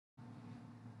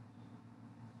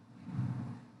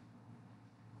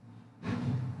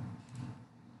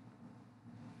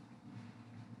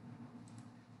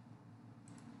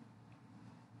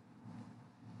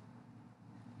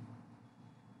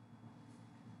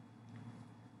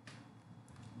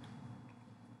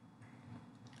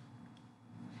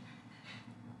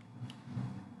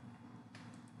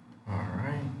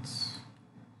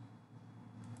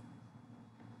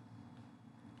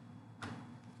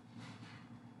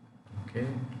Okay.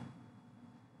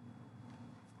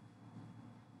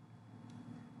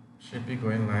 Should be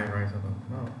going live right about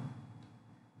now.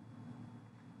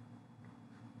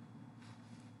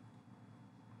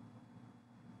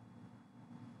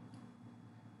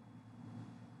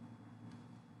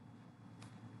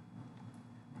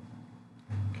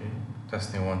 Okay.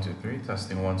 Testing 1 2 3.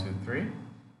 Testing 1 2 3.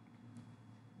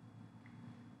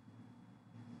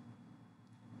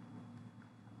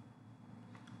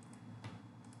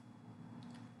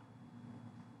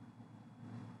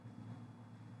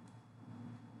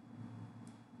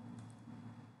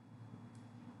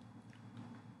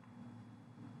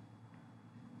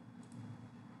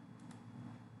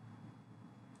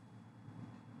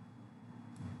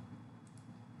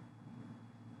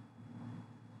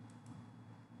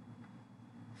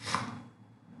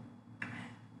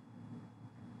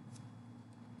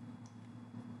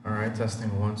 All right.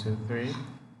 Testing 1 2 3.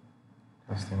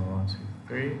 Testing 1 2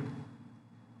 3.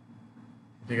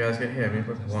 If you guys can hear me,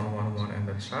 put 111 in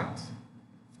the chat.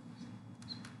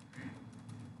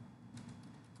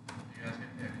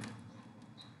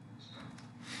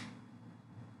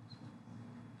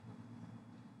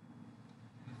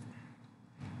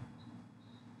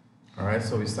 All right,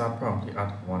 so we start promptly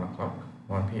at 1 o'clock,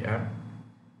 1 p.m.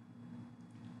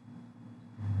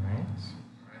 All right.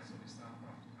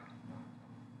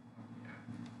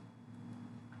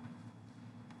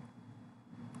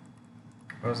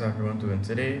 How's everyone doing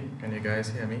today? Can you guys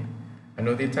hear me? I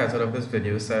know the title of this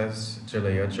video says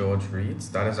Jalea George Reads.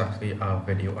 That is actually a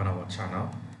video on our channel.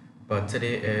 But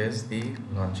today is the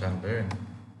Lunch and Learn.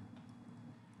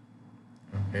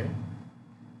 Okay.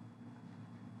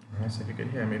 All right, so if you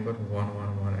could hear me, put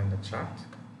 111 in the chat.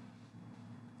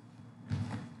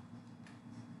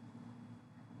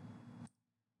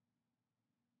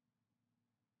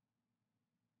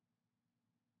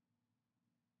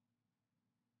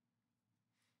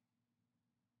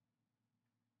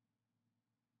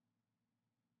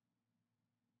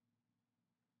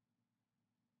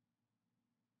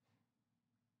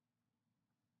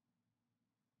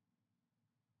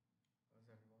 How's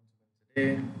everyone doing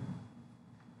today?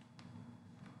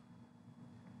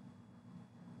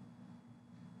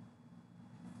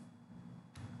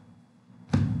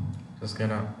 Just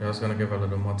gonna give a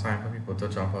little more time for people to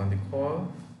jump on the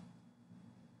call.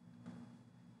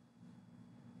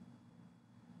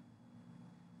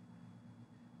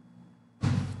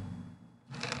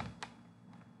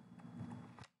 All right,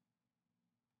 testing 1 2 3. This is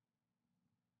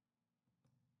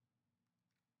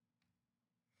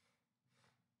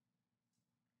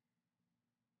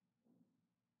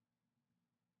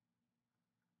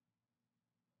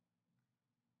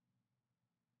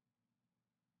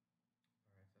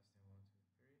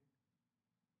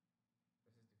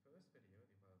the first video, the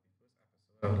first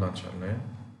episode of Lunch and Learn.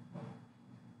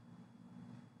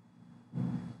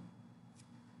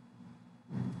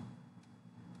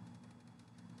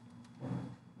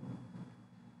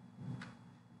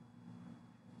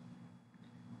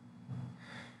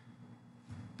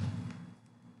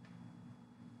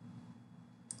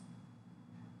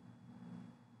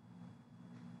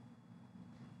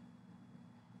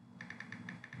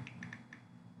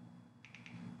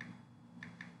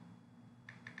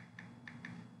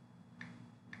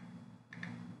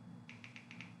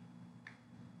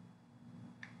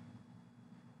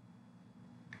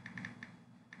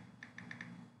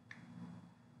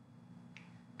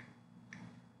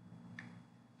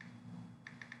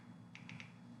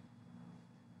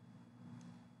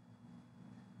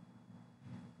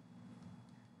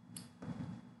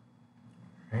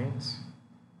 Right.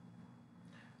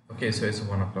 Okay, so it's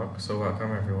 1 o'clock. So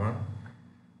welcome everyone.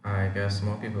 I guess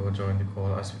more people will join the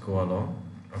call as we go along.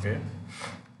 Okay.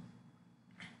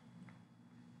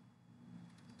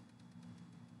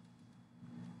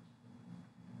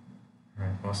 All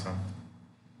right, awesome.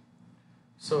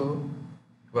 So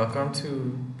welcome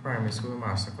to Primary School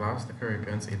Masterclass, the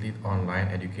Caribbean's Elite Online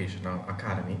Educational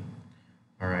Academy.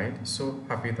 All right, so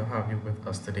happy to have you with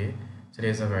us today. Today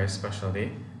is a very special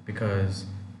day because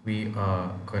we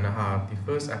are going to have the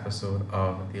first episode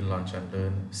of the Lunch and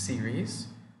Learn series.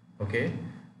 Okay,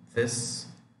 this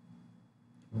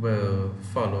will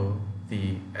follow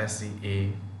the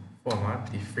SEA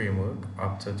format, the framework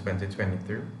up to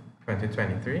 2023,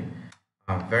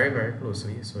 very, very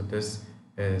closely. So this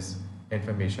is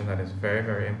information that is very,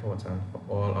 very important for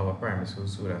all our primary school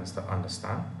students to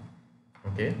understand.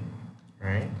 Okay,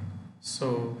 right?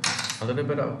 So a little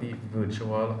bit of the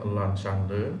virtual Lunch and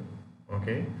Learn.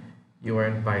 Okay, you are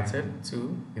invited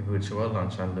to the virtual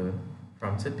Lunch and Learn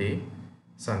from today,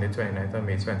 Sunday 29th of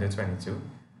May 2022,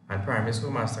 and Primary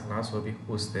School Masterclass will be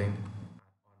hosting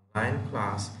an online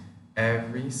class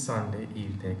every Sunday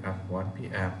evening at 1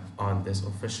 p.m. on this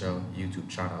official YouTube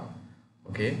channel.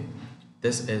 Okay,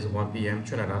 this is 1 p.m.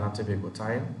 Trinidad and Tobago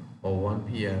time, or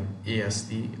 1 p.m.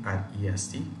 AST and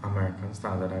EST, American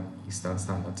Standard and Eastern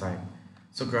Standard Time.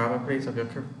 So grab a plate of your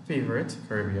favorite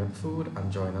Caribbean food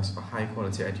and join us for high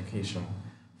quality education,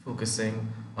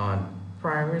 focusing on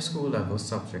primary school level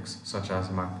subjects such as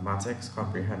mathematics,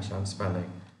 comprehension, spelling,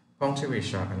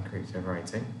 punctuation, and creative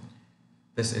writing.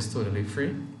 This is totally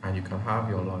free and you can have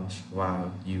your lunch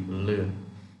while you learn.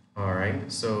 Alright,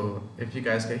 so if you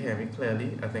guys can hear me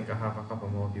clearly, I think I have a couple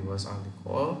more viewers on the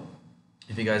call.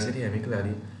 If you guys can hear me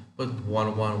clearly, put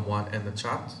 111 in the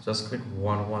chat. Just click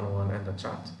 111 in the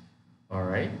chat.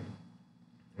 Alright,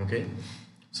 okay,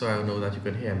 so I know that you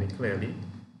can hear me clearly.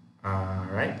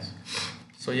 Alright,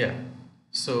 so yeah,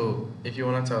 so if you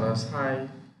want to tell us hi,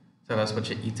 tell us what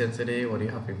you're eating today, what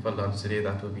you're having for lunch today,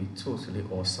 that would be totally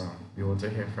awesome. We want to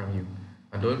hear from you.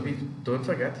 And don't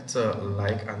forget to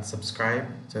like and subscribe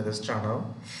to this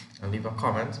channel and leave a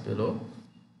comment below.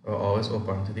 We're always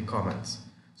open to the comments.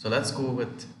 So let's go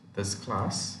with this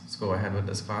class. Let's go ahead with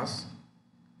this class.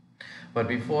 But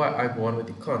before I go on with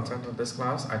the content of this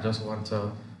class, I just want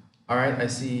to, alright, I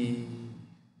see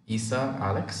Isa,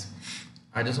 Alex.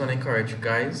 I just want to encourage you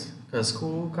guys, because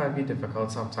school can be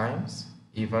difficult sometimes,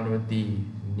 even with the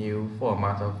new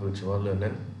format of virtual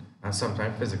learning, and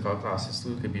sometimes physical classes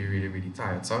too could be really, really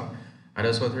tiresome. I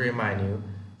just want to remind you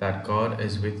that God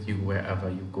is with you wherever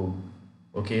you go.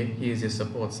 Okay, He is your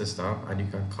support system, and you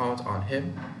can count on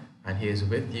Him, and He is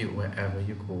with you wherever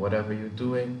you go, whatever you're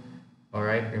doing. All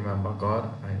right, remember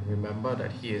God, and remember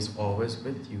that He is always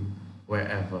with you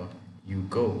wherever you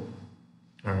go.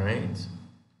 All right.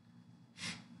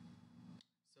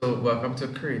 So welcome to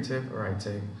Creative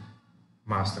Writing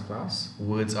Masterclass,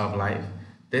 Words of Life.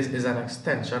 This is an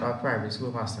extension of Primary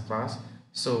School Masterclass.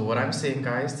 So what I'm saying,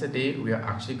 guys, today we are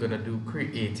actually going to do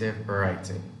creative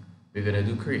writing. We're going to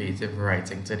do creative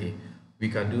writing today. We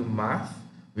can do math,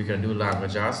 we can do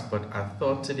language arts, but I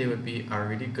thought today would be a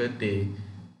really good day,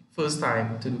 first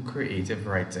time to do creative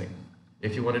writing.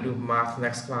 If you want to do math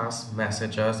next class,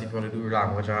 message us. If you want to do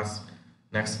language arts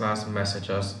next class, message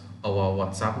us. Our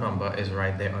WhatsApp number is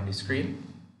right there on the screen.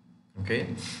 Okay,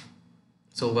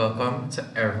 so welcome to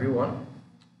everyone.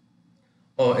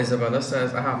 Oh, Isabella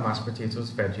says, I have mashed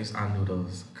potatoes, veggies, and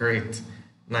noodles. Great.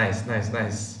 Nice, nice,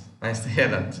 nice. Nice to hear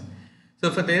that. So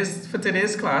for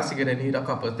today's class, you're going to need a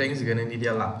couple of things. You're going to need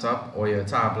your laptop or your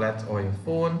tablet or your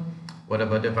phone,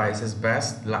 whatever device is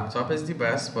best. Laptop is the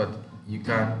best, but you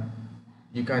can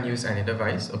use any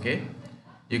device, okay?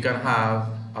 You can have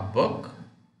a book,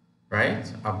 right?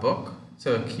 A book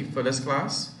to keep for this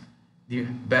class. The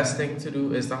best thing to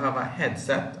do is to have a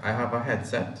headset. I have a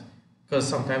headset because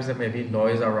sometimes there may be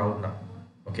noise around now.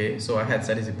 Okay, so a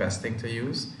headset is the best thing to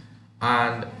use.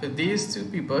 And for these two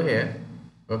people here,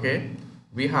 okay,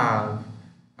 we have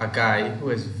a guy who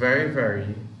is very,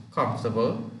 very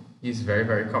comfortable. He's very,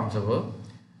 very comfortable.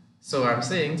 So I'm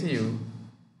saying to you,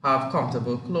 have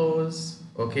comfortable clothes,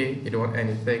 okay? You don't want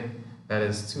anything that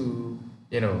is too,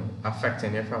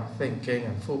 affecting you from thinking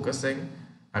and focusing.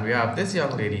 And we have this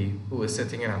young lady who is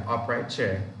sitting in an upright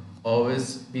chair.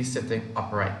 Always be sitting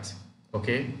upright,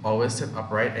 okay? Always sit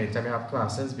upright anytime you have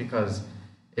classes, because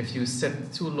if you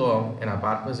sit too long in a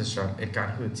bad position, it can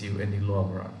hurt you in the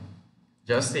long run.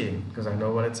 Just saying, because I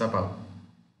know what it's about.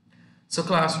 So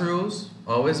class rules,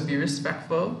 always be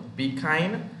respectful, be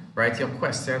kind, write your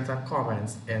questions and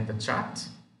comments in the chat.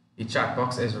 The chat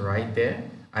box is right there.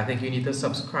 I think you need to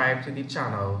subscribe to the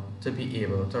channel to be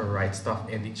able to write stuff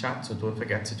in the chat, so don't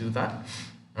forget to do that.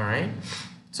 All right,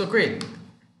 so great.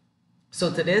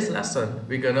 So today's lesson,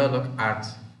 we're gonna look at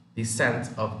the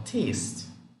sense of taste.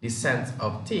 The sense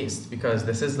of taste, because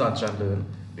this is Lunch and Learn.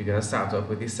 We're gonna start off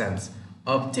with the sense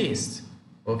of taste.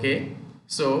 Okay,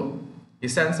 so the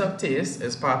sense of taste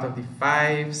is part of the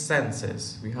 5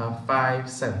 senses. We have 5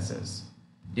 senses.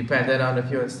 Depending on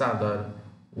if you're in standard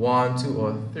 1, 2,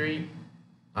 or 3,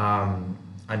 and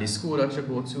the school that you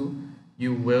go to,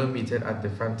 you will meet it at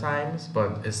different times,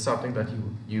 but it's something that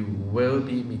you will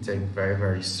be meeting very,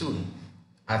 very soon.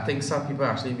 I think some people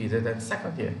actually meet it in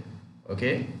second year.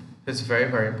 Okay, it's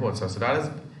very, very important. So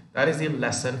that is the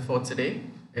lesson for today.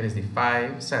 It is the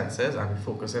 5 senses, and we're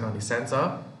focusing on the sense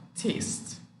of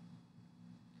taste.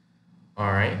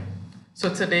 All right,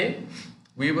 so today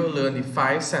we will learn the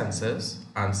 5 senses,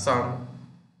 and some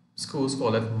schools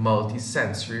call it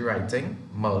multi-sensory writing.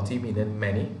 Multi meaning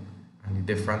many, and the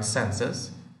different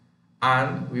senses.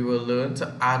 And we will learn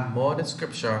to add more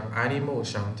description and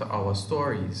emotion to our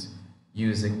stories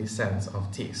using the sense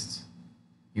of taste.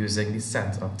 Using the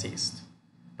sense of taste.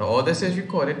 Now all this is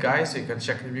recorded, guys, so you can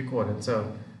check the recording to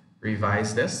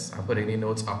revise this. I'm putting the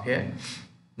notes up here.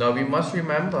 Now we must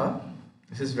remember,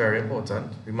 this is very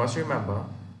important, we must remember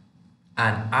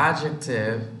an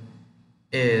adjective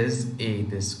is a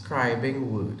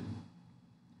describing word.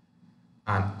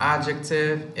 An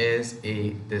adjective is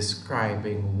a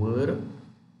describing word,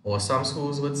 or some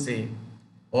schools would say,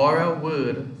 or a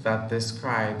word that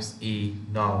describes a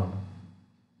noun.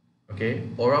 Okay,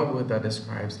 or a word that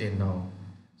describes a noun.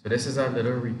 So this is a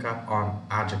little recap on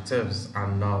adjectives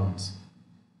and nouns.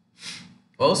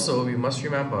 Also, we must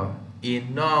remember a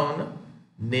noun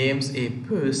names a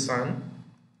person,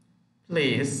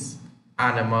 place,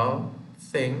 animal,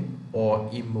 thing, or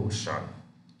emotion.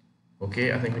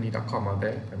 Okay, I think we need a comma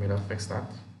there. Let me just fix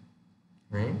that.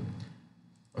 Right?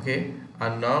 Okay,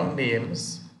 a noun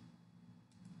names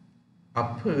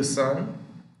a person,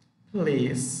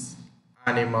 place,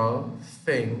 animal,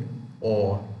 thing,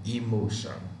 or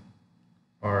emotion.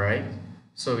 All right,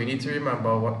 so we need to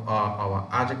remember what are our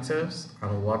adjectives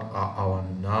and what are our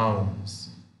nouns.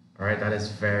 All right, that is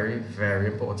very, very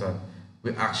important.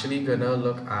 We're actually gonna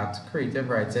look at creative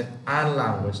writing and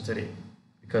language today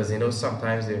because you know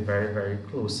sometimes they're very, very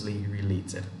closely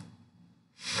related.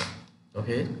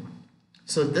 Okay,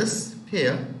 so this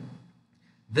here,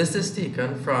 this is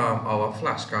taken from our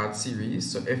flashcard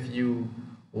series. So if you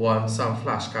want some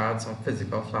flashcards, some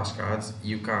physical flashcards,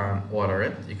 you can order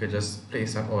it. You could just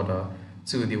place an order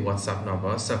to the WhatsApp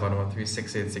number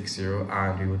 713-6860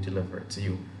 and we will deliver it to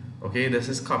you. Okay, this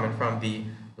is coming from the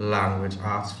language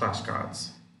arts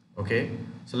flashcards. Okay,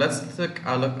 so let's take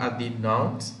a look at the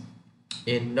nouns.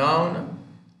 A noun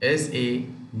is a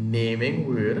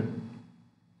naming word.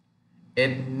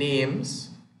 It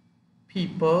names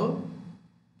people,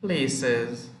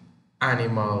 places,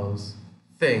 animals,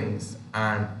 things,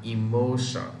 and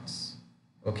emotions.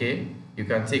 Okay, you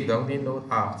can take down the note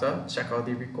after, check out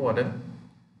the recording.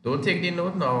 Don't take the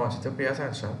note now, I want you to pay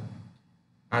attention.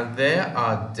 And there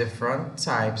are different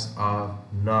types of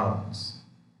nouns.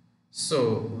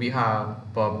 So we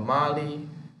have Bob Marley,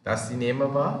 that's the name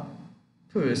of a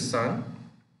person.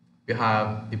 We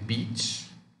have the beach,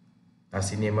 that's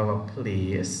the name of a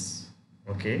place.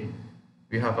 Okay,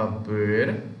 we have a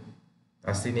bird,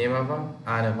 that's the name of an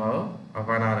animal,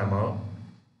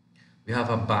 We have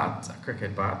a bat, a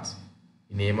cricket bat,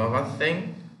 the name of a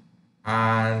thing,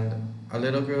 and a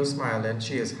little girl smiling,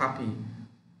 she is happy.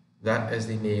 That is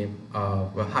the name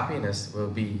of, well, happiness will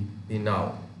be the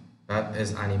noun. That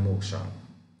is an emotion.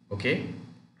 Okay,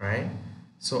 right?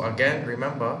 So again,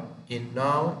 remember, a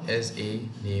noun is a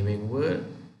naming word.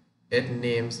 It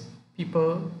names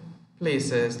people,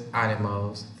 places,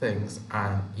 animals, things,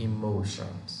 and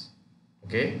emotions.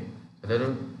 Okay, a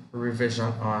little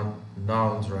revision on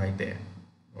nouns right there.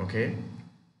 Okay,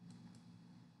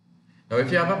 now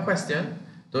if you have a question,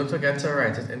 don't forget to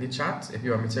write it in the chat. If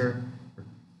you want me to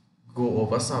go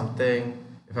over something,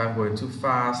 if I'm going too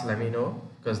fast, let me know,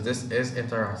 because this is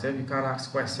interactive. You can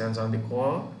ask questions on the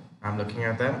call, I'm looking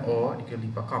at them, or you can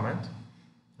leave a comment.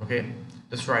 Okay,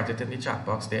 just write it in the chat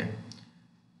box there.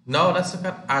 Now let's look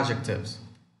at adjectives.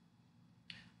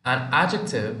 An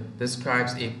adjective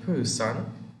describes a person,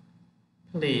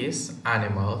 place,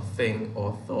 animal, thing,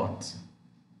 or thought.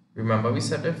 Remember we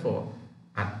said before,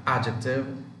 an adjective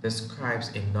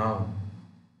describes a noun.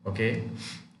 Okay,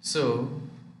 so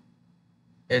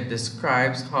it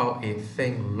describes how a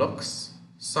thing looks,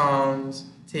 sounds,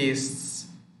 tastes,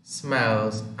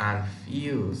 smells, and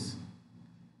feels.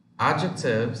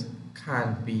 Adjectives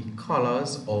can be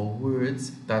colors or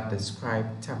words that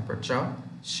describe temperature,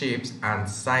 shapes, and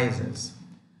sizes.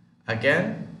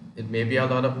 Again, it may be a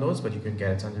lot of notes, but you can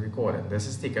get it on the recording. This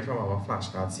is taken from our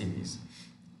flashcard series.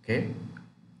 Okay,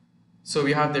 so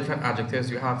we have different adjectives.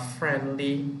 We have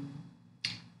friendly,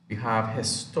 we have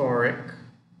historic,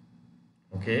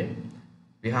 okay,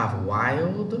 we have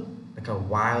wild, like a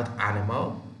wild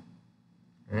animal,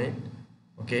 right?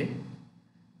 Okay,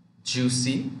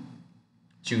 juicy.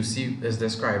 Juicy is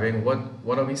describing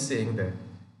what are we saying there?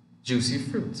 Juicy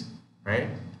fruit, right?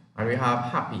 And we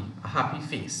have happy, a happy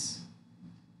face.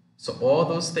 So all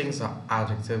those things are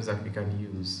adjectives that we can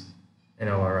use in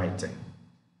our writing.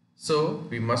 So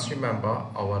we must remember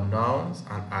our nouns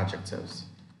and adjectives.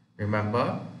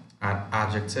 Remember, an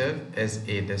adjective is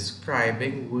a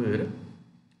describing word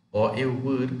or a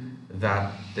word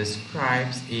that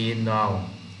describes a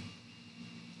noun.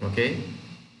 Okay?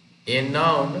 A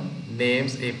noun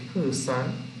names a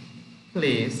person,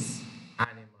 place,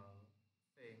 animal,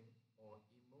 thing, or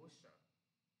emotion.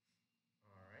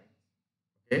 Alright?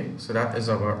 Okay, so that is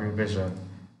our revision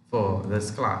for this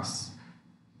class.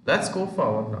 Let's go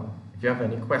forward now. If you have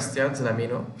any questions, let me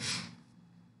know.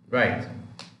 Right.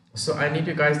 So I need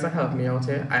you guys to help me out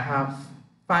here. I have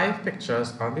 5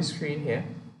 pictures on the screen here.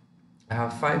 I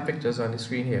have 5 pictures on the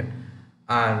screen here.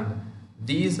 And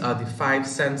these are the 5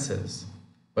 senses,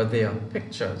 but they are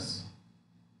pictures.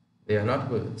 They are not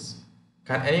words.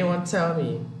 Can anyone tell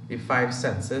me the 5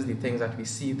 senses, the things that we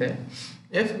see there?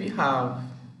 If we have,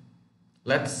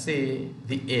 let's say,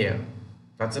 the air,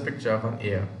 that's a picture of an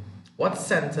air. What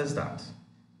sense is that?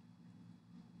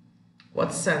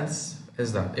 What sense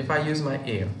is that? If I use my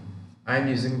ear, I'm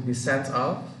using the sense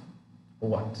of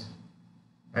what?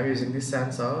 I'm using the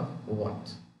sense of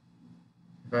what?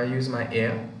 If I use my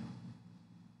ear,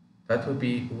 that would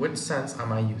be, which sense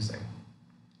am I using?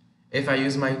 If I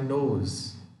use my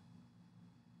nose,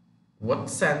 what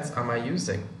sense am I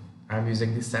using? I'm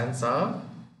using the sense of,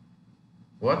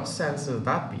 what sense will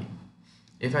that be?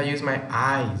 If I use my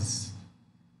eyes,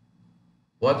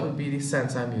 what would be the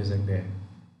sense I'm using there?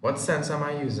 What sense am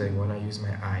I using when I use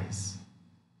my eyes?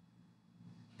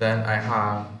 Then I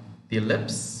have the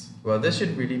lips. Well, this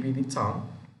should really be the tongue,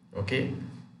 okay?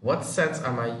 What sense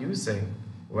am I using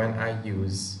when I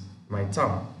use my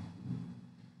tongue?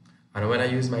 And when I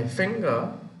use my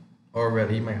finger, or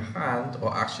really my hand,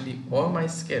 or actually all my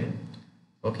skin,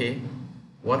 okay,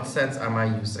 what sense am I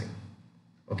using?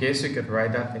 Okay, so you could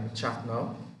write that in the chat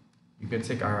now. You could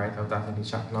take a write of that in the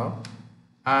chat now.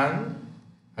 And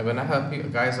I'm gonna help you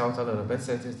guys out a little bit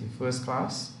since it's the first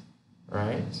class,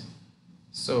 right?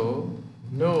 So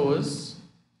nose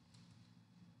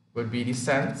would be the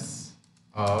sense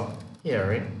of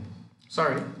hearing.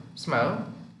 Sorry, smell.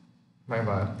 My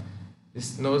bad.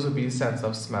 This nose would be the sense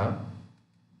of smell.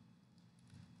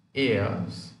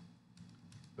 Ears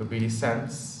would be the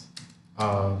sense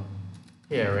of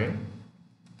hearing.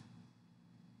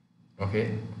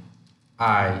 Okay.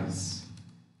 Eyes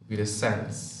would be the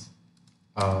sense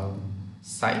of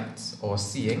sight or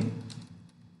seeing.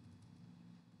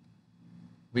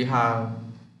 We have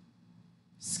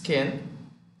skin,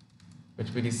 which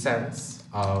would be the sense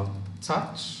of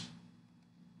touch.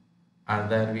 And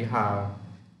then we have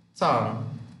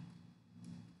tongue,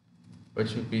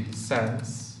 which would be the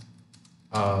sense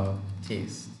of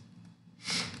taste.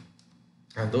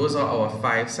 And those are our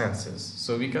 5 senses.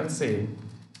 So we can say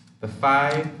the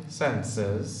 5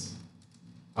 senses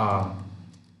are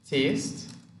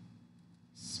taste,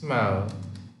 smell,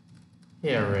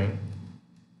 hearing,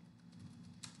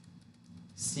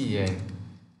 seeing,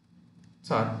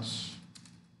 touch,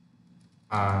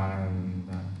 and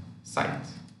sight.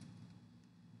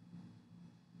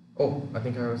 Oh, I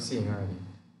think I was seeing already.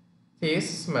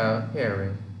 Taste, smell,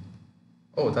 hearing.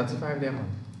 Oh, that's the 5 there, man.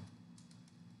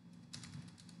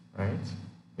 Right?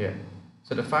 Yeah.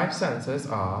 So the 5 senses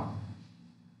are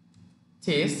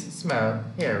taste, smell,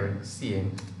 hearing,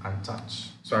 seeing, and touch.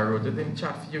 So I wrote it in the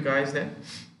chat for you guys there.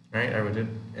 Right? I wrote it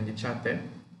in the chat there.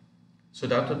 So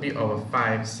that would be our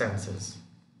 5 senses.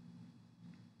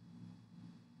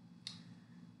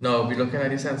 Now we're looking at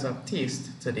the sense of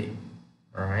taste today.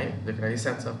 Alright? Looking at the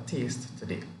sense of taste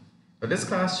today. But this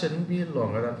class shouldn't be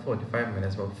longer than 45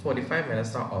 minutes, about 45 minutes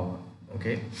to an hour.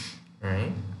 Okay?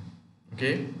 Alright?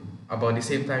 Okay? About the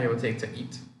same time you will take to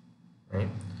eat. Right?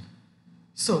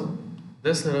 So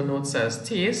this little note says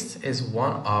taste is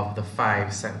one of the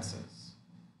 5 senses.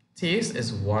 Taste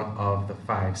is one of the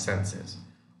 5 senses.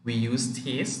 We use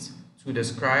taste to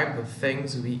describe the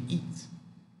things we eat.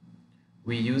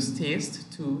 We use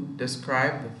taste to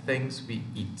describe the things we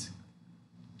eat.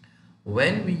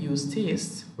 When we use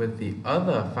taste with the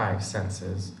other 5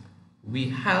 senses, we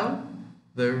help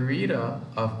the reader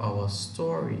of our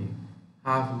story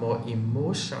have more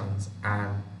emotions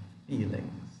and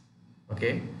feelings.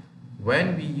 Okay?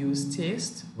 When we use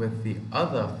taste with the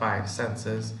other 5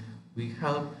 senses, we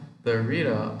help the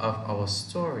reader of our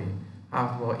story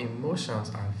have more emotions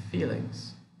and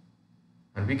feelings.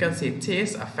 And we can say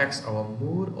taste affects our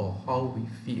mood or how we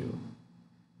feel.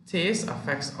 Taste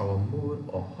affects our mood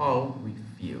or how we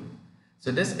feel.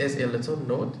 So this is a little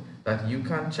note that you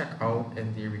can check out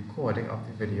in the recording of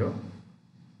the video.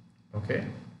 Okay?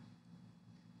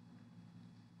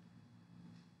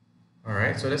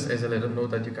 Alright, so this is a little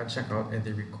note that you can check out in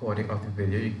the recording of the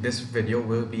video. This video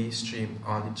will be streamed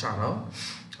on the channel,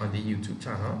 on the YouTube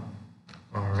channel.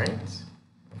 Alright,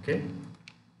 okay.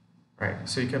 Alright,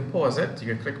 so you can pause it.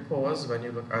 You can click pause when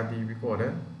you look at the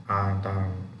recording, and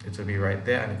it will be right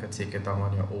there, and you can take it down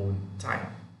on your own time.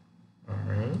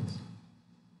 Alright.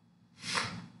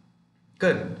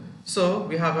 Good. So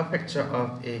we have a picture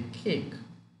of a cake.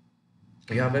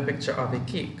 We have a picture of a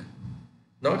cake.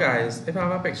 Now guys, if I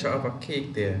have a picture of a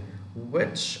cake there,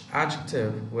 which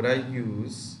adjective would I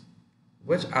use?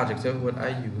 Which adjective would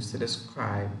I use to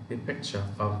describe the picture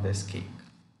of this cake?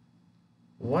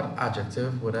 what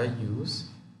adjective would I use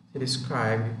to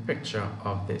describe the picture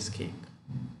of this cake?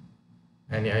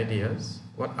 Any ideas?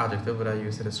 What adjective would I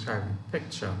use to describe the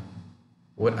picture?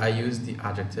 Would I use the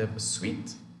adjective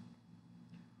sweet?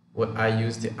 Would I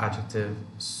use the adjective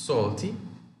salty?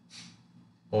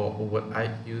 Or would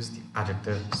I use the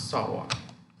adjective sour?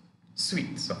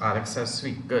 Sweet. So Alex says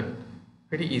sweet. Good.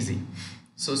 Pretty easy.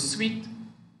 So sweet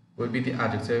would be the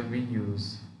adjective we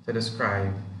use to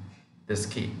describe this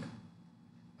cake.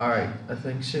 Alright, I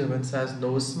think Sherman says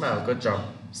no smell. Good job.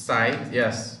 Sight,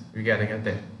 yes, we're getting it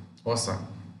there. Awesome.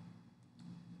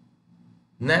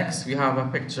 Next, we have a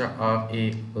picture of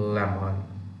a lemon.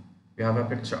 We have a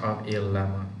picture of a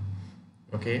lemon.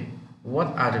 Okay,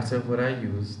 what adjective would I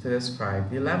use to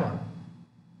describe the lemon?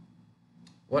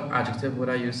 What adjective would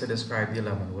I use to describe the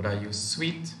lemon? Would I use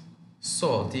sweet,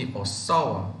 salty, or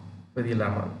sour for the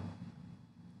lemon?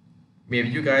 Maybe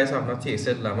you guys have not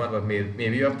tasted lemon, but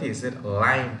maybe you have tasted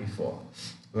lime before.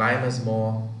 Lime is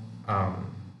more,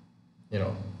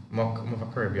 more of a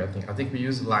Caribbean thing. I think we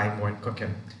use lime more in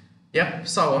cooking. Yep,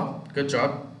 sour. Good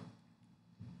job.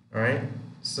 All right.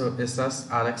 So it says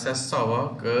Alex says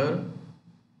sour. Good.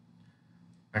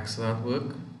 Excellent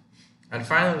work. And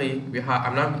finally, we have.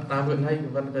 I'm not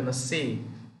even gonna say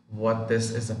what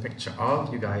this is a picture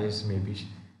of. You guys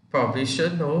probably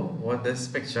should know what this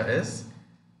picture is.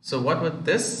 So what would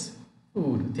this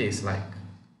food taste like?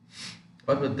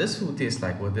 What would this food taste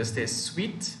like? Would this taste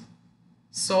sweet,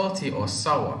 salty, or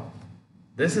sour?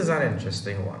 This is an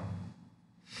interesting one.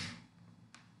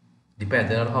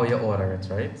 Depending on how you order it,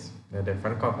 right? There are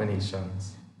different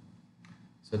combinations.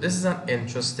 So this is an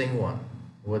interesting one.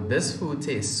 Would this food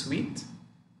taste sweet,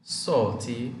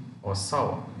 salty, or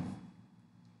sour?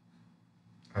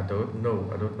 I don't know.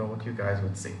 I don't know what you guys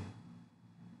would say.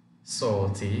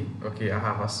 Salty. Okay, I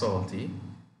have a salty.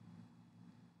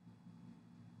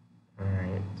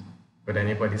 Alright. Would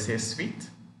anybody say sweet?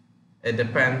 It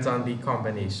depends on the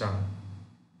combination.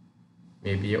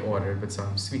 Maybe you order it with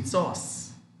some sweet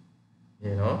sauce.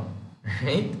 You know?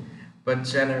 Right? But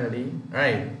generally,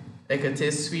 right, it could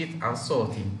taste sweet and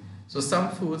salty. So some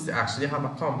foods they actually have a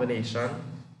combination.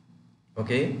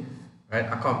 Okay? Right?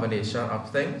 A combination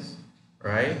of things.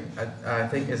 Right? I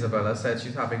think Isabella said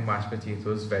she's having mashed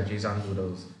potatoes, veggies, and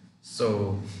noodles.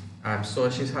 So I'm sure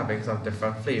she's having some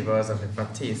different flavors and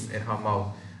different tastes in her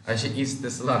mouth as she eats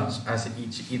this lunch, as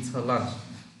she eats her lunch.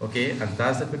 Okay? And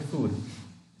that's it with food.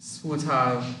 Foods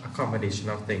have a combination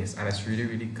of things, and it's really,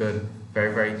 really good.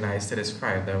 Very, very nice to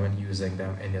describe them when using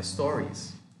them in your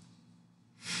stories.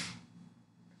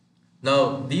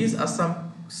 Now, these are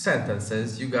some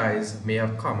sentences you guys may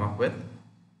have come up with.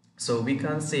 So we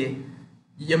can say,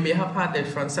 you may have had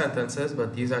different sentences,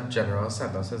 but these are general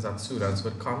sentences that students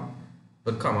would come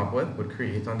up with, would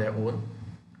create on their own.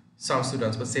 Some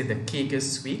students would say the cake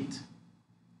is sweet.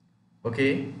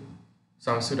 Okay?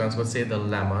 Some students would say the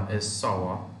lemon is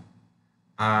sour.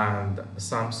 And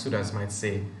some students might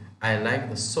say, I like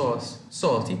the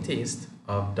salty taste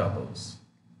of doubles.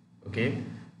 Okay?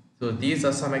 So these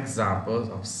are some examples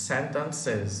of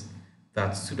sentences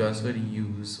that students would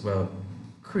use,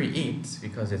 create,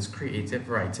 because it's creative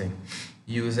writing,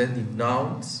 using the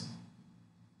nouns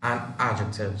and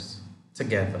adjectives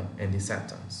together in the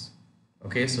sentence.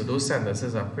 Okay, so those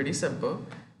sentences are pretty simple.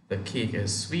 The cake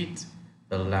is sweet,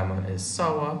 the lemon is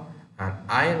sour, and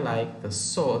I like the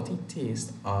salty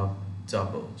taste of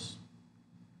doubles.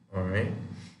 All right,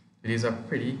 these are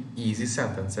pretty easy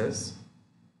sentences.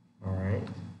 All right,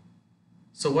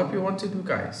 so what we want to do,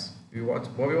 guys, what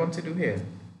we want to do here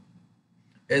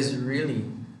is really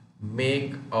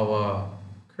make our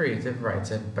creative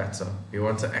writing better. We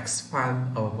want to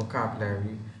expand our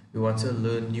vocabulary. We want to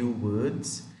learn new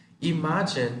words.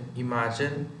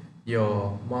 Imagine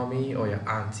your mommy or your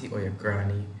auntie or your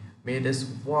granny made this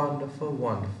wonderful,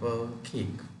 wonderful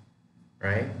cake,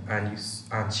 right? And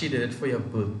she did it for your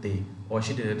birthday, or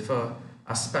she did it for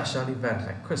a special event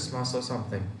like Christmas or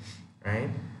something, right?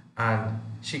 And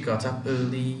she got up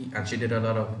early and she did a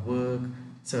lot of work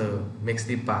to mix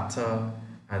the batter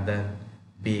and then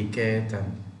bake it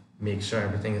and make sure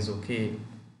everything is okay,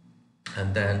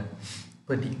 and then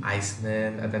put the icing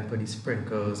in and then put the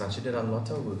sprinkles, and she did a lot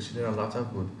of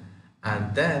work.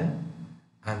 And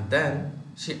then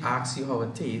she asks you how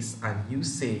it tastes, and you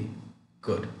say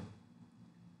good.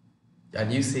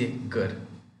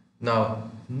 Now,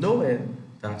 knowing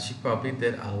that she probably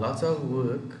did a lot of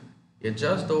work, you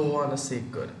just don't want to say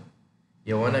good.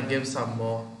 You want to give some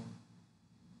more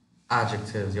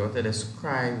adjectives. You want to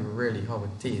describe really how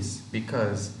it tastes,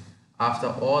 because after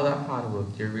all that hard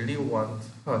work, you really want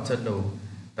her to know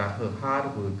that her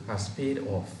hard work has paid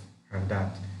off and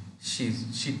that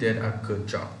she did a good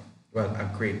job. Well, a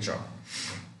great job.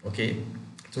 Okay,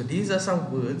 so these are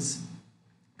some words.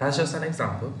 That's just an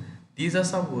example. These are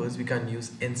some words we can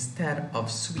use instead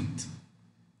of sweet.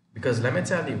 Because let me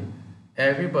tell you,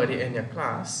 everybody in your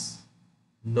class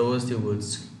knows the word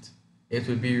sweet. It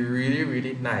would be really,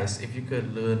 really nice if you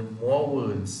could learn more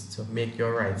words to make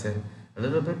your writing a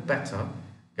little bit better,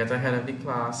 get ahead of the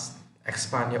class,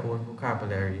 expand your own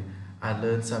vocabulary, and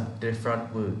learn some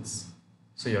different words.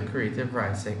 So your creative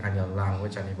writing and your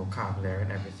language and your vocabulary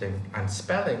and everything and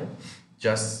spelling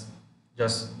just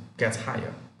just gets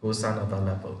higher, goes to another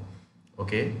level.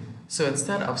 Okay? So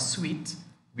instead of sweet,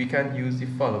 we can use the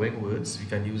following words. We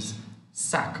can use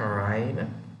saccharine.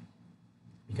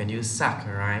 We can use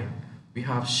saccharine. We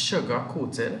have sugar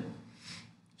coated.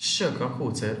 Sugar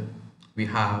coated. We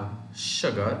have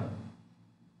sugared.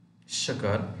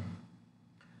 Sugared.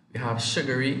 We have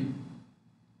sugary.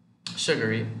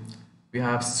 Sugary. We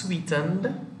have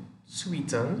sweetened.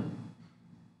 Sweetened.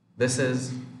 This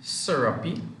is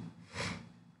syrupy.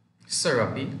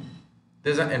 Syrupy.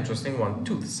 There's an interesting one,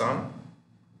 toothsome.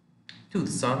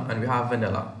 Toothsome, and we have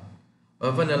vanilla.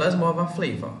 Well, vanilla is more of a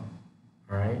flavor,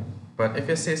 alright? But if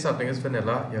you say something is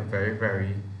vanilla,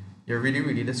 you're really,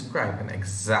 really describing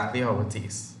exactly how it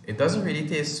tastes. It doesn't really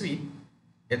taste sweet.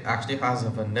 It actually has a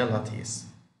vanilla taste.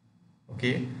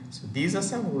 Okay? So these are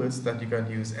some words that you can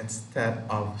use instead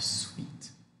of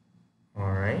sweet.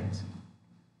 Alright?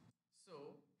 So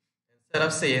instead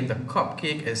of saying the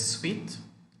cupcake is sweet,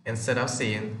 instead of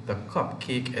saying the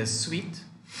cupcake is sweet,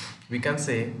 we can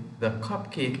say the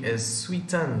cupcake is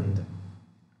sweetened.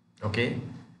 Okay?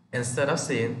 Instead of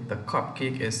saying the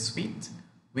cupcake is sweet,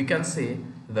 we can say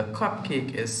the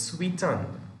cupcake is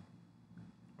sweetened.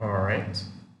 Alright?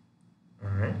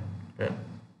 Alright? Good.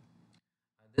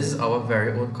 This is our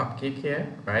very own cupcake here,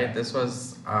 right? This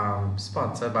was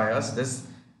sponsored by us.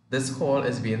 This haul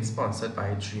is being sponsored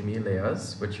by Dreamy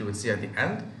Layers, which you will see at the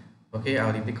end. Okay,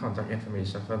 I'll leave the contact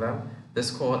information for them.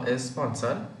 This call is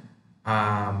sponsored,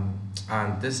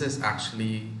 and this is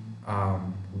actually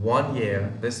 1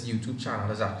 year. This YouTube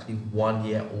channel is actually 1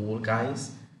 year old,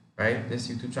 guys. Right? This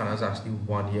YouTube channel is actually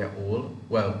 1 year old.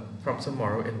 Well, from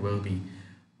tomorrow it will be,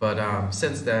 but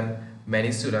since then,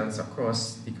 many students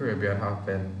across the Caribbean have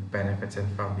been benefiting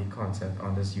from the content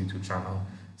on this YouTube channel.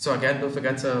 So again, don't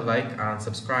forget to like and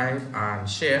subscribe and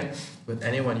share with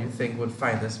anyone you think would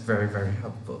find this very, very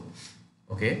helpful.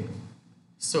 Okay?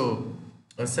 So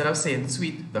instead of saying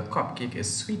sweet, the cupcake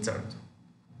is sweetened.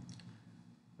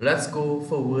 Let's go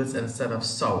for words instead of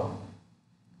sour.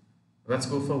 Let's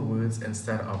go for words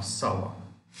instead of sour.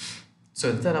 So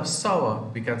instead of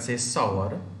sour, we can say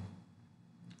sour.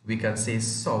 We can say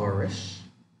sourish.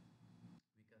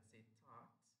 We can say tart.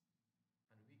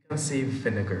 And we can say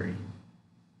vinegary.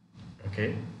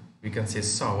 Okay, we can say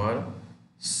sour,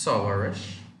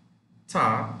 sourish,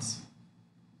 tart,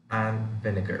 and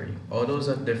vinegary. All those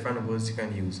are different words you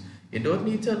can use. You don't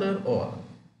need to learn all.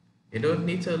 You don't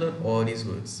need to learn all these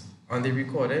words. On the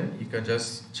recording, you can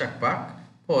just check back,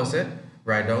 pause it,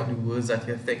 write down the words that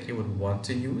you think you would want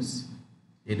to use.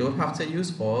 You don't have to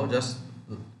use all, just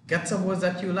get some words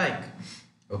that you like,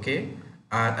 okay?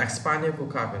 And expand your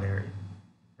vocabulary,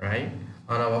 right?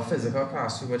 On our physical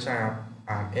classroom, which I'm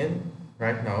in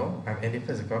right now, I'm in the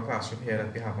physical classroom here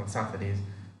that we have on Saturdays.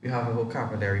 We have a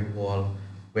vocabulary wall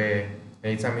where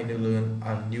anytime you learn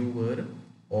a new word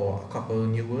or a couple of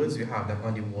new words, we have them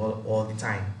on the wall all the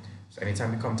time. So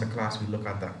anytime we come to class, we look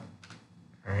at them.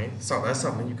 Alright, so that's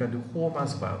something you can do home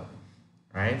as well.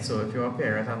 Right? So if you're a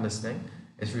parent and listening,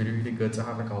 it's really, really good to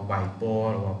have like a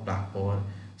whiteboard or a blackboard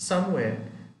somewhere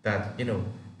that,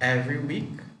 every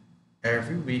week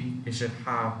you should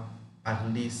have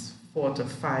at least 4 to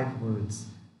 5 words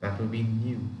that will be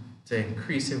new to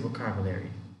increase your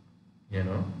vocabulary.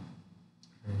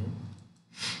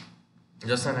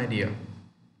 Just an idea.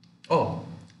 Oh,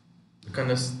 look at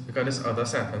this other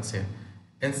sentence here.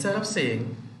 Instead of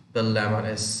saying the lemon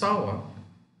is sour,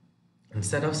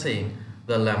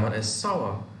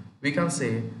 we can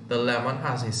say the lemon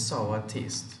has a sour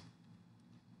taste.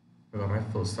 I got my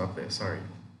full stop there, sorry.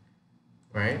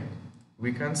 Right?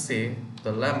 We can say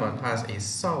the lemon has a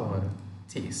sour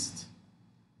taste.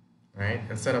 Right?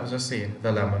 Instead of just saying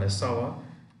the lemon is sour,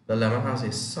 the lemon has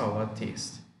a sour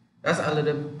taste. That's a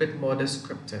little bit more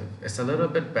descriptive. It's a little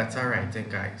bit better writing,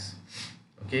 guys.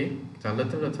 Okay? It's a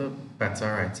little better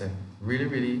writing. Really,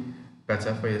 really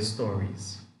better for your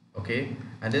stories. Okay?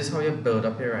 And this is how you build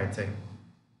up your writing.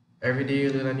 Every day you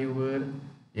learn a new word,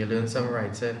 you learn some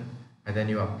writing, and then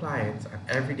you apply it, and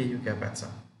every day you get better.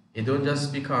 You don't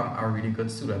just become a really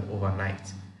good student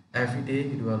overnight. Every day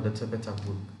you do a little bit of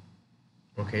work.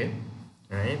 Okay?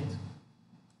 right?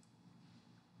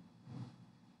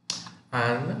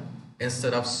 And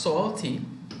instead of salty,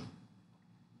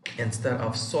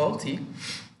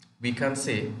 we can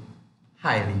say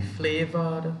highly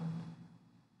flavored,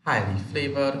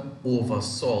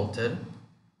 oversalted,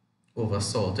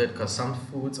 because some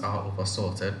foods are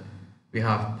oversalted. We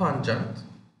have pungent.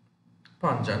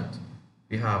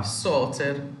 We have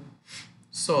salted,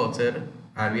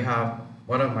 and we have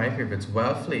one of my favorites,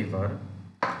 well flavored,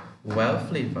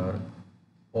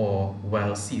 or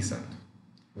well seasoned.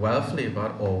 Well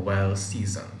flavored or well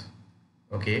seasoned.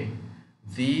 Okay?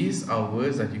 These are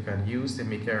words that you can use to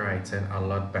make your writing a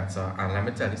lot better. And let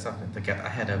me tell you something, to get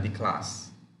ahead of the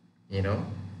class. You know?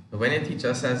 When a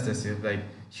teacher says this, it's like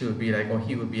she would be like, or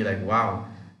he would be like, wow,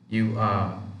 you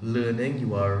are learning,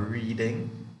 you are reading,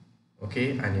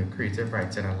 okay, and your creative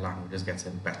writing and language is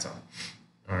getting better.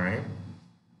 All right.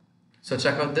 So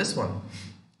check out this one.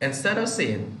 Instead of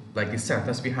saying like the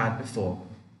sentence we had before,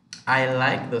 I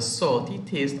like the salty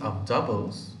taste of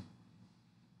doubles.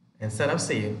 Instead of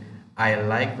saying I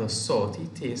like the salty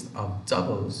taste of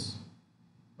doubles,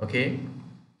 okay,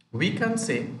 we can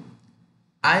say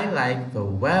I like the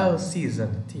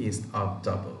well-seasoned taste of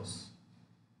doubles.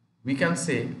 We can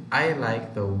say, I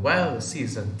like the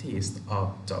well-seasoned taste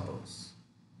of doubles.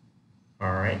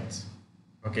 All right.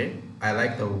 Okay. I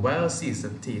like the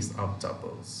well-seasoned taste of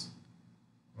doubles.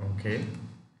 Okay.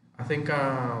 I think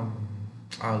I'll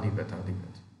leave it.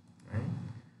 Right.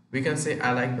 We can say,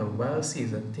 I like the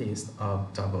well-seasoned taste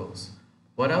of doubles.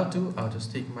 What I'll do, I'll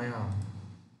just take my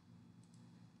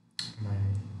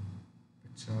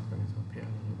picture, bring it up here a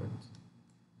little bit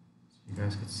so you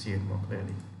guys could see it more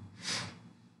clearly.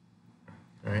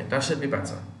 Alright, that should be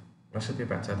better. That should be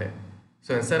better there.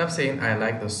 So instead of saying I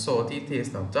like the salty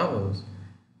taste of doubles,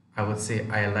 I would say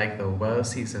I like the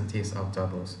well-seasoned taste of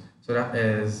doubles. So that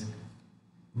is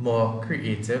more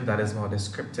creative, that is more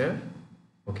descriptive,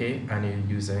 okay, and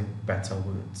you're using better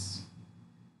words.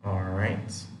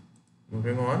 Alright,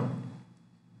 moving on.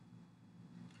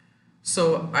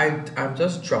 So I'm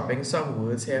just dropping some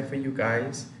words here for you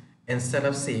guys. Instead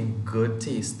of saying good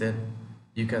tasting,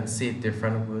 you can say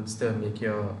different words to make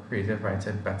your creative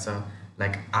writing better,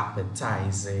 like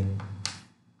appetizing,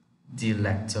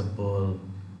 delectable,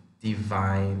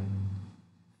 divine,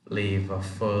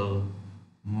 flavorful,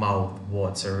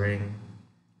 mouth-watering,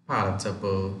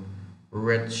 palatable,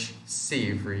 rich,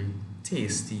 savory,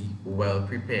 tasty,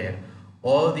 well-prepared.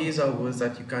 All these are words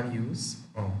that you can use.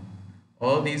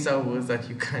 All these are words that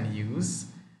you can use,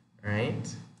 right?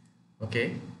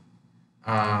 Okay.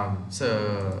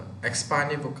 To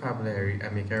expand your vocabulary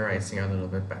and make your writing a little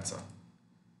bit better.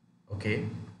 Okay.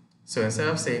 So instead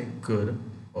of saying good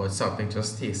or something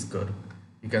just tastes good,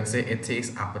 you can say it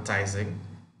tastes appetizing,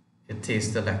 it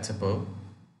tastes delectable,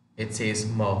 it tastes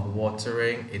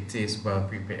mouth-watering, it tastes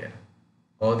well-prepared.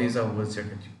 All these are words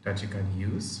that you can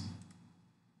use.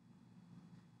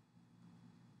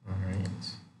 All right.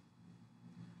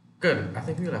 Good. I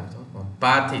think we left out one.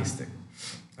 Bad tasting.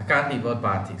 I can't leave out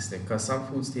bad tasting because some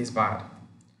foods taste bad.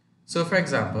 So for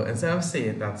example, instead of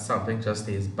saying that something just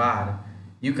tastes bad,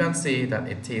 you can say that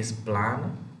it tastes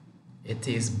bland, it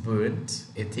tastes burnt,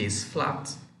 it tastes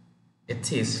flat, it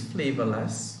tastes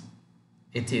flavorless,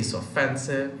 it tastes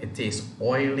offensive, it tastes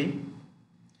oily,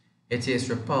 it tastes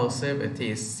repulsive, it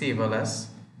tastes savorless.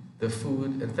 The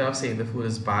food, instead of saying the food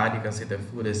is bad, you can say the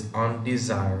food is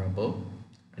undesirable.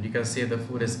 And you can say the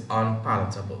food is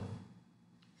unpalatable.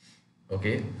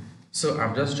 Okay, so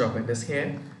I'm just dropping this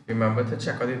here. Remember to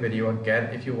check out the video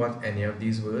again if you want any of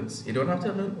these words. You don't have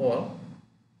to learn all,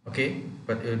 okay,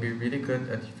 but it will be really good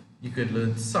if you could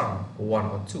learn some, one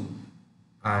or two,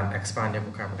 and expand your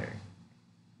vocabulary.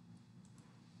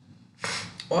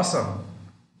 Awesome.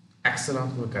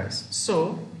 Excellent work, guys.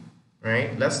 So,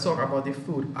 right, let's talk about the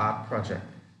food art project.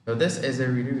 Now, this is a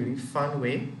really fun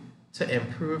way to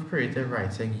improve creative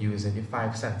writing using the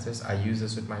 5 senses. I use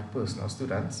this with my personal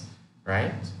students,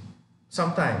 right?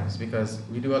 Sometimes, because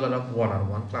we do a lot of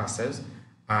one-on-one classes,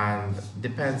 and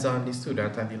depends on the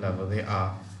student and the level they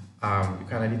are, you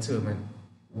kind of determine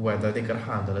whether they can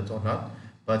handle it or not.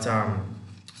 But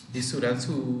the students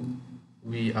who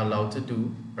we allowed to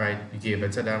do, right, we gave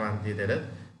it to them and they did it.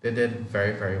 They did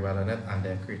very well in it, and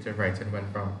their creative writing went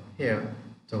from here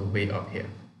to way up here.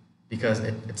 Because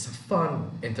it's a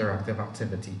fun interactive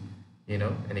activity, you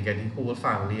know, and you get the whole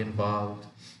family involved,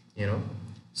 you know.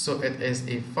 So it is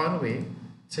a fun way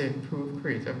to improve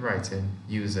creative writing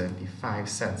using the 5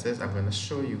 senses. I'm going to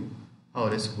show you how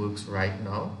this works right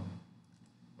now.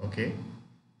 Okay.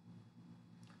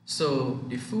 So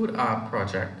the food art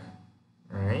project,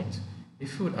 right? The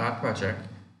food art project,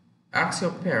 ask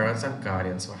your parents and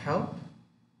guardians for help.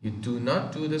 You do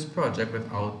not do this project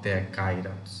without their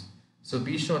guidance. So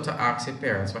be sure to ask your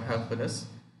parents for help with this.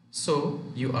 So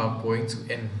you are going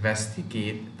to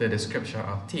investigate the description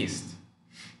of taste.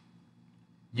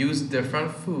 Use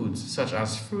different foods such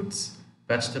as fruits,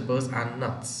 vegetables, and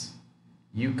nuts.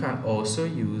 You can also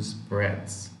use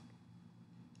breads.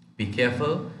 Be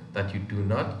careful that you do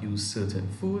not use certain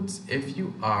foods if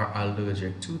you are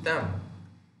allergic to them.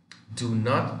 Do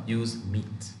not use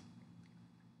meat.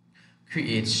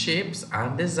 Create shapes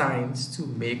and designs to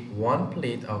make one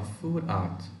plate of food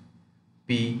art.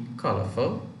 Be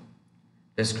colorful.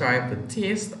 Describe the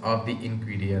taste of the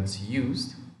ingredients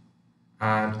used.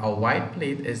 And a white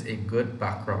plate is a good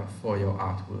background for your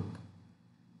artwork.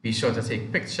 Be sure to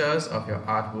take pictures of your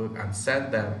artwork and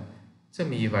send them to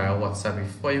me via WhatsApp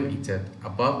before you eat it.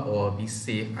 Above all, be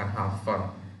safe and have fun.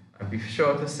 And be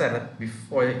sure to send it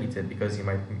before you eat it because you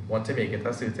might want to make it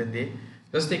a certain day.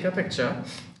 Just take a picture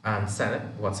and send it.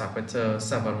 WhatsApp it to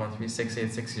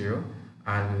 713-6860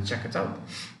 and we'll check it out.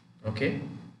 Okay?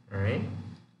 Alright.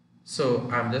 So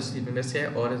I'm just leaving this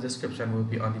here. All the description will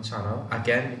be on the channel.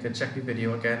 Again, you can check the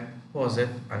video again, pause it,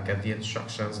 and get the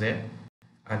instructions there.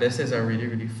 And this is a really,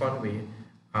 really fun way.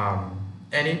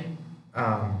 Any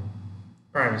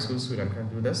primary school student can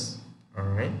do this.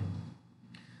 Alright.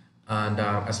 And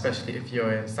especially if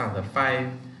you're in standard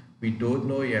 5, we don't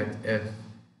know yet if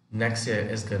next year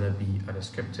is going to be a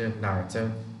descriptive narrative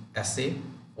essay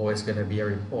or it's going to be a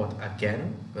report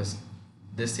again, because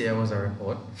this year was a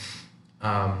report.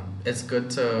 It's good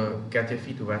to get your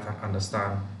feet wet and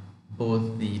understand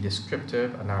both the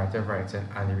descriptive and narrative writing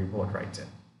and the report writing.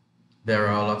 There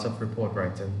are lots of report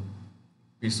writing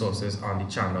resources on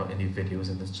the channel, in the videos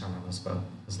in this channel as well.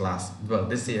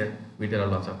 This year we did a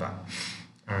lot of that.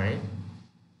 All right.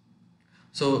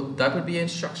 So that would be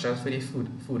instructions for the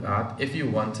food art. If you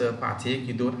want to partake,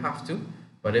 you don't have to.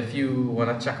 But if you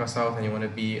want to check us out and you want to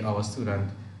be our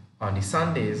student on the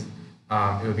Sundays,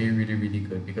 it will be really, really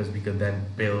good because we can then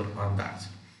build on that.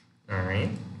 All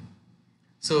right.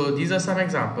 So these are some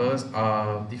examples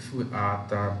of the food art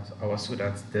that our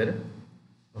students did.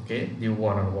 Okay, the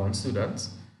one-on-one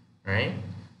students, right?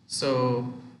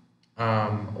 So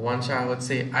one child would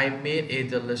say, I made a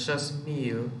delicious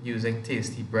meal using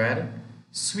tasty bread,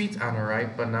 sweet and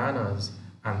ripe bananas,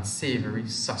 and savory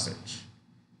sausage.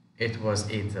 It was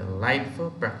a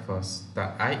delightful breakfast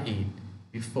that I ate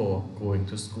before going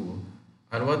to school.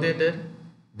 And what they did,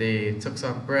 they took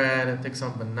some bread, took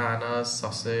some bananas,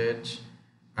 sausage,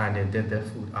 and they did their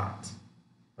food art.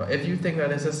 Now, if you think that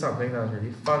this is something that's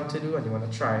really fun to do and you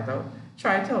want to try it out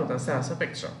and send us a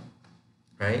picture,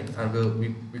 right? And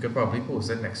we could probably post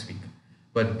it next week.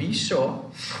 But be sure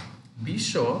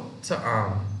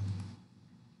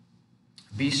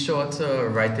to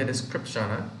write a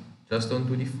description. Just don't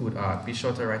do the food art. Be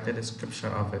sure to write a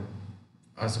description of it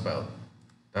as well.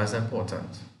 That's important.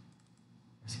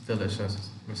 It's delicious.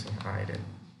 Missing hiding.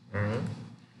 Alright.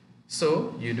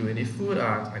 So you're doing the food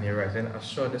art and you're writing a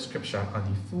short description on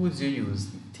the foods you use,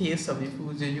 the taste of the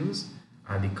foods you use,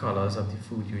 and the colors of the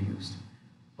food you used.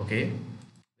 Okay.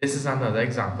 This is another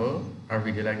example. I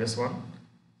really like this one.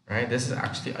 Right. This is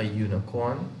actually a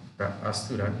unicorn that a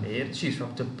student made. She's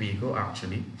from Tobago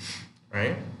actually.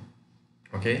 Right.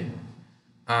 Okay.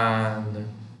 And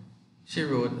she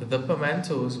wrote, the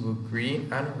pimentos were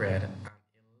green and red and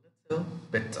a little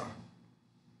bitter.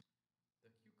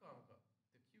 The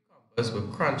cucumbers were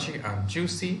crunchy and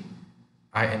juicy.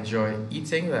 I enjoyed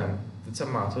eating them. The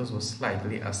tomatoes were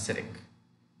slightly acidic.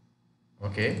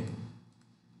 Okay.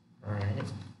 Alright.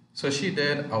 So she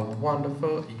did a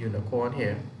wonderful unicorn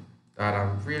here that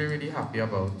I'm really, really happy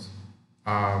about.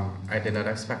 I did not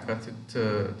expect her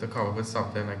to come up with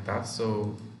something like that,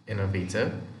 so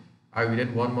innovative. I read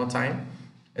it one more time.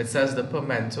 It says the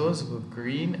pimentos were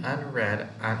green and red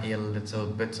and a little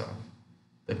bitter.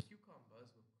 The cucumbers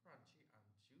were crunchy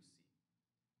and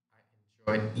juicy.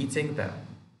 I enjoyed eating them.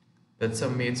 The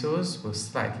tomatoes were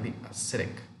slightly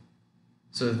acidic.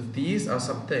 So these are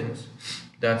some things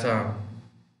that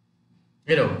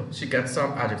she gets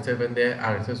some adjective in there.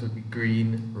 Adjectives would be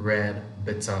green, red,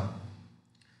 bitter.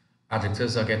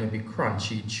 Adjectives again would be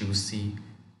crunchy, juicy,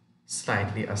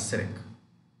 slightly acidic.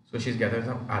 So she's getting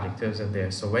some adjectives in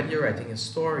there. So when you're writing a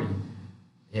story,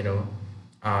 can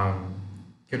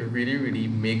really, really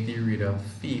make the reader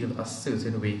feel a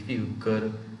certain way, feel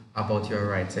good about your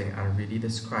writing, and really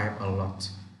describe a lot,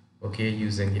 okay,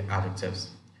 using the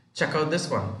adjectives. Check out this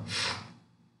one.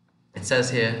 It says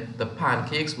here, the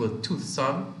pancakes were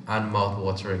toothsome and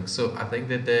mouth-watering. So I think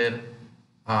they did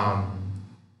a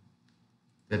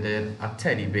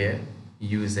teddy bear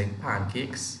using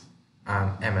pancakes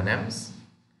and M&Ms.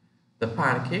 The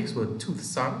pancakes were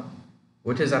toothsome,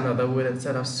 which is another word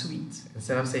instead of sweet.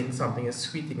 Instead of saying something is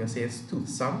sweet, you can say it's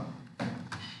toothsome.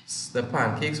 The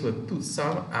pancakes were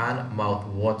toothsome and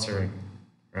mouth-watering,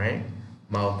 right?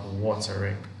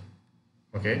 Mouth-watering,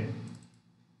 okay?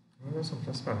 There's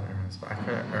some spelling errors, but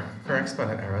I correct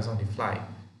spelling errors on the fly,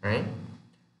 right?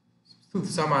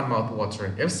 Toothsome and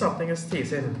mouth-watering. If something is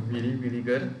tasting really, really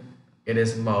good, it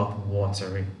is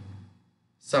mouth-watering.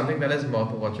 Something that is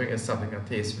mouth-watering is something that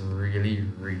tastes really,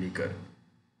 really good.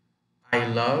 I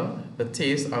love the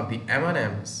taste of the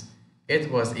M&Ms.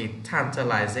 It was a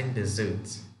tantalizing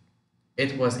dessert.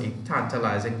 It was a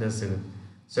tantalizing dessert.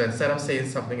 So instead of saying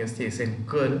something is tasting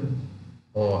good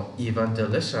or even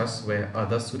delicious, where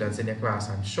other students in your class,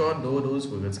 I'm sure, know those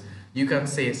words, you can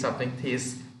say something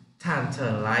tastes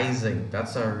tantalizing.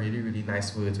 That's a really, really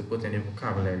nice word to put in your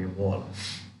vocabulary wall.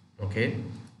 Okay?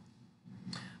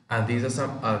 And these are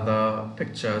some other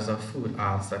pictures of food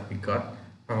arts that we got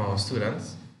from our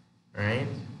students, right?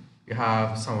 You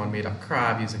have someone made a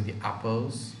crab using the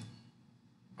apples.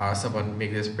 Someone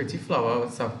made this pretty flower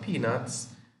with some peanuts,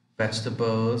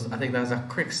 vegetables. I think there's a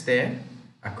Crix there,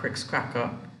 a Crix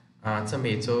cracker,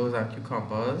 tomatoes and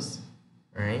cucumbers,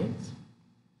 right?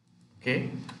 Okay.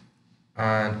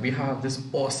 And we have this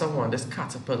awesome one, this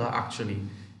caterpillar actually,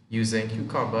 using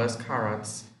cucumbers,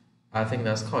 carrots, I think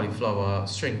that's cauliflower,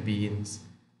 string beans,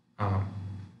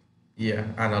 yeah,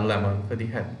 and a lemon for the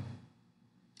head.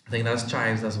 I think that's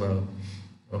chives as well.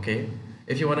 Okay.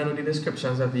 If you want to know the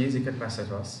descriptions of these, you can message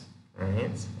us,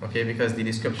 right? Okay, because the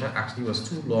description actually was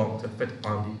too long to fit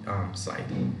on the slide,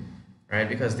 right?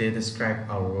 Because they describe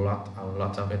a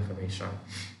lot of information.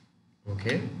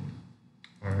 Okay.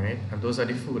 All right, and those are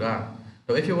the food art.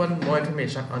 So if you want more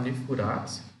information on the food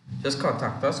arts, just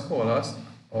contact us, call us,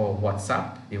 or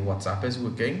WhatsApp. The WhatsApp is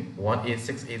working,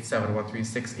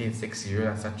 1-868-713-6860.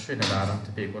 That's a Trinidad and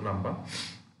Tobago number,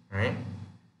 right?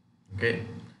 Okay.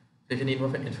 If you need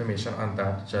more information on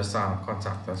that, just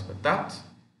contact us with that.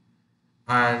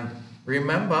 And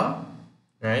remember,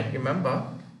 right? Remember,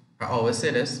 I always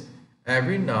say this: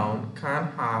 every noun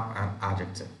can have an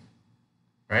adjective,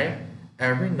 right?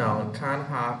 Every noun can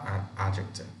have an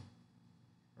adjective.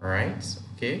 Alright,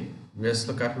 okay. Let's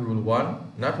look at rule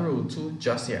 1, not rule 2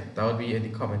 just yet. That would be in the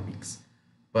coming weeks.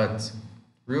 But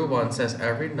rule 1 says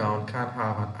every noun can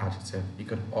have an adjective. You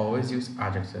can always use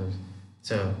adjectives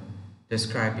to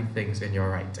describe the things in your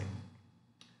writing.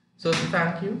 So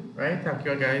thank you, right? Thank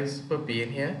you guys for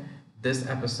being here. This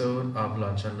episode of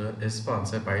Lunch and Learn is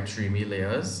sponsored by Dreamy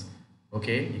Layers.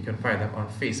 Okay, you can find them on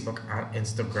Facebook and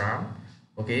Instagram.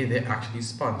 Okay, they actually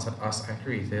sponsored us and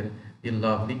created the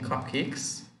lovely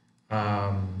cupcakes.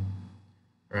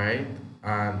 Right?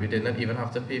 And we did not even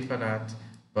have to pay for that,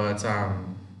 but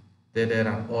they did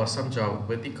an awesome job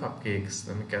with the cupcakes.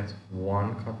 Let me get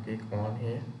one cupcake on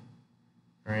here,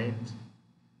 right?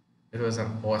 It was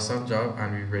an awesome job,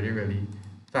 and we really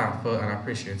thankful and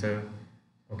appreciative,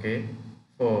 okay,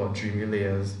 for Dreamy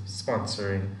Layers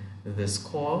sponsoring this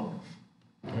call,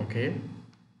 okay,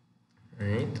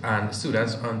 right? And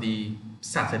students on the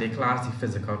Saturday class, the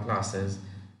physical classes,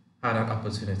 had an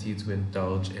opportunity to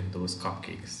indulge in those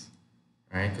cupcakes,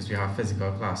 right? Because we have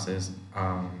physical classes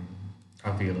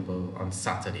available on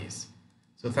Saturdays.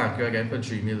 So thank you again for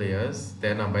Dreamy Layers.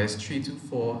 Their number is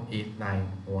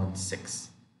 324-8916.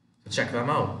 So check them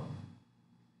out,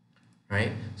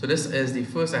 right? So this is the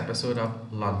first episode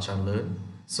of Lunch and Learn.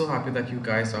 So happy that you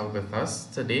guys are with us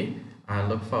today, and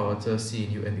look forward to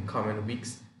seeing you in the coming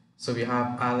weeks. So we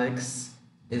have Alex,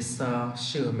 Issa,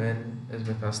 Sherman is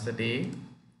with us today.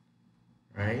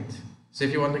 Right? So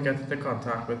if you want to get into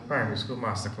contact with Primary School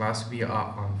Masterclass, we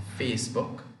are on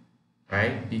Facebook,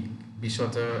 right? Be sure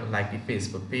to like the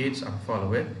Facebook page and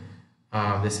follow it.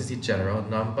 This is the general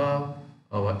number.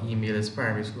 Our email is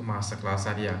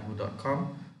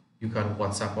primaryschoolmasterclass@yahoo.com. You can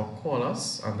WhatsApp or call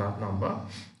us on that number.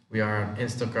 We are on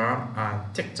Instagram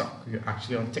and TikTok. We're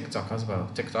actually on TikTok as well.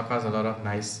 TikTok has a lot of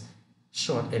nice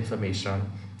short information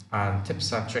and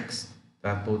tips and tricks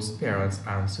that both parents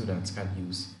and students can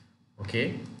use.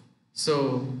 Okay,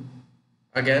 so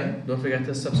again, don't forget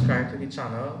to subscribe to the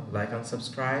channel, like and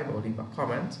subscribe, or leave a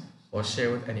comment, or share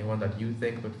with anyone that you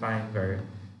think would find very,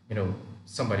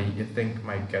 somebody you think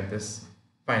might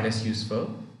find this useful,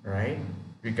 right?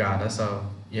 Regardless of,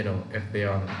 if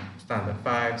they're on standard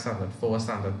 5, standard 4,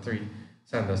 standard 3,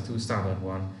 standard 2, standard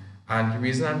 1. And the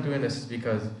reason I'm doing this is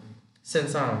because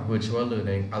since I'm virtual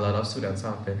learning, a lot of students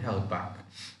have been held back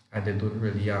and they don't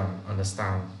really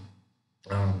understand.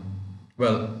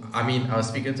 Well, I was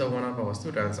speaking to one of our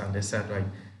students and they said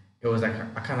it was like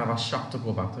a kind of a shock to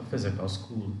go back to physical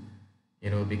school,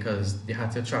 because they had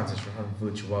to transition from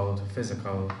virtual to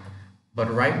physical,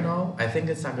 But right now, I think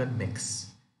it's a good mix.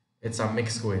 It's a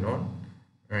mix going on,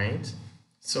 right?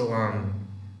 So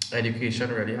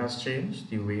education really has changed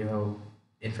the way how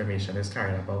information is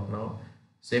carried about now.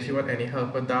 So if you want any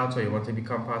help with that, or you want to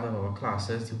become part of our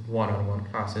classes, the one-on-one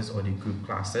classes or the group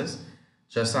classes,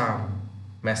 just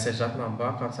message that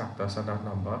number, contact us on that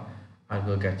number, and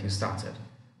we'll get you started.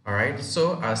 All right.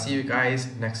 So I'll see you guys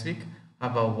next week.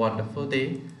 Have a wonderful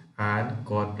day, and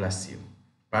God bless you.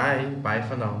 Bye. Bye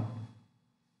for now.